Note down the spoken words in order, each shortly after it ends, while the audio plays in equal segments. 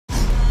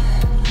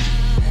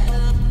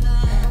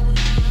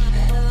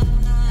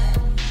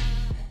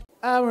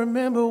I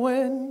remember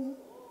when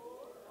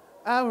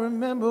I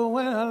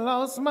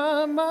lost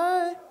my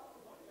mind.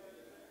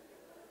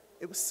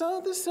 It was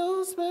something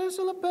so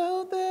special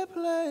about that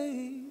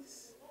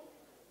place.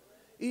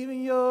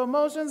 Even your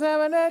emotions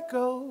have an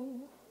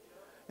echo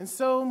in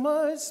so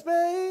much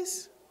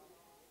space.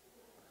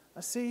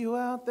 I see you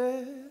out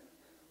there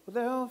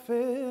without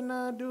fear,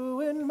 not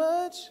doing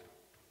much.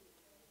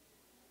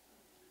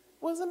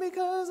 Wasn't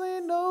because I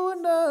didn't know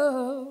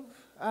enough,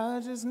 I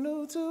just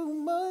knew too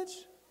much.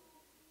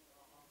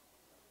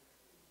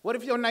 What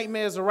if your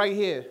nightmares are right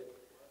here?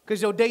 Because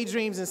your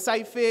daydreams and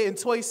sight fear and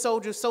toy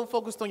soldiers so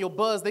focused on your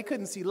buzz, they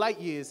couldn't see light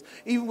years,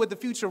 even with the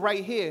future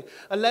right here.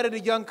 A letter to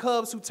young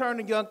cubs who turned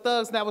to young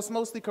thugs, now it's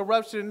mostly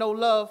corruption and no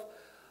love.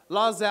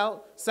 Laws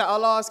out, so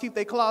outlaws keep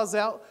their claws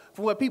out.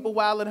 From where people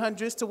wild in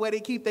hundreds to where they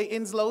keep their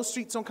ends low.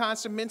 Streets on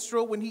constant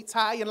minstrel when heat's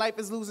high and life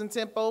is losing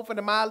tempo for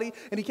the Molly.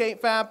 And he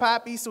can't find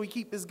Poppy, so he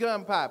keep his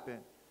gun popping.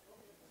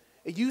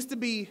 It used to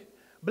be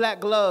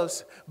black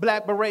gloves,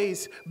 black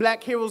berets,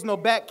 black heroes, no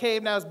back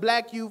cave. Now it's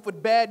black youth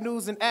with bad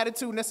news and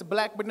attitude, and that's a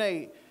black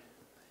grenade.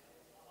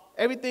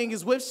 Everything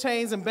is whips,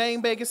 chains, and bang,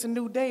 bang. It's a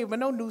new day, but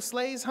no new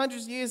slaves.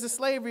 Hundreds of years of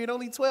slavery, and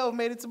only 12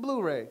 made it to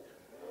Blu-ray.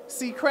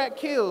 See, crack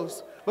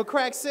kills, but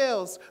crack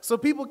sells. So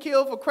people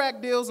kill for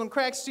crack deals on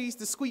crack streets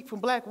to squeak from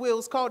black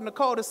wheels caught in a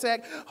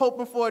cul-de-sac,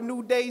 hoping for a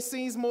new day.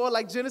 Seems more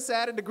like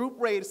genocide at the group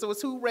raid. So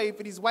it's hooray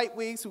for these white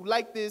wigs who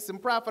like this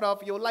and profit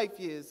off of your life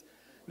years.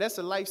 That's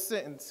a life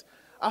sentence.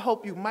 I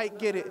hope you might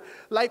get it.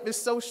 Life is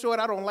so short,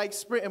 I don't like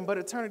sprinting, but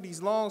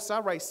eternity's long, so I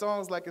write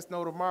songs like it's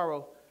no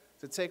tomorrow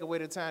to take away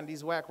the time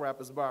these whack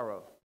rappers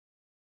borrow.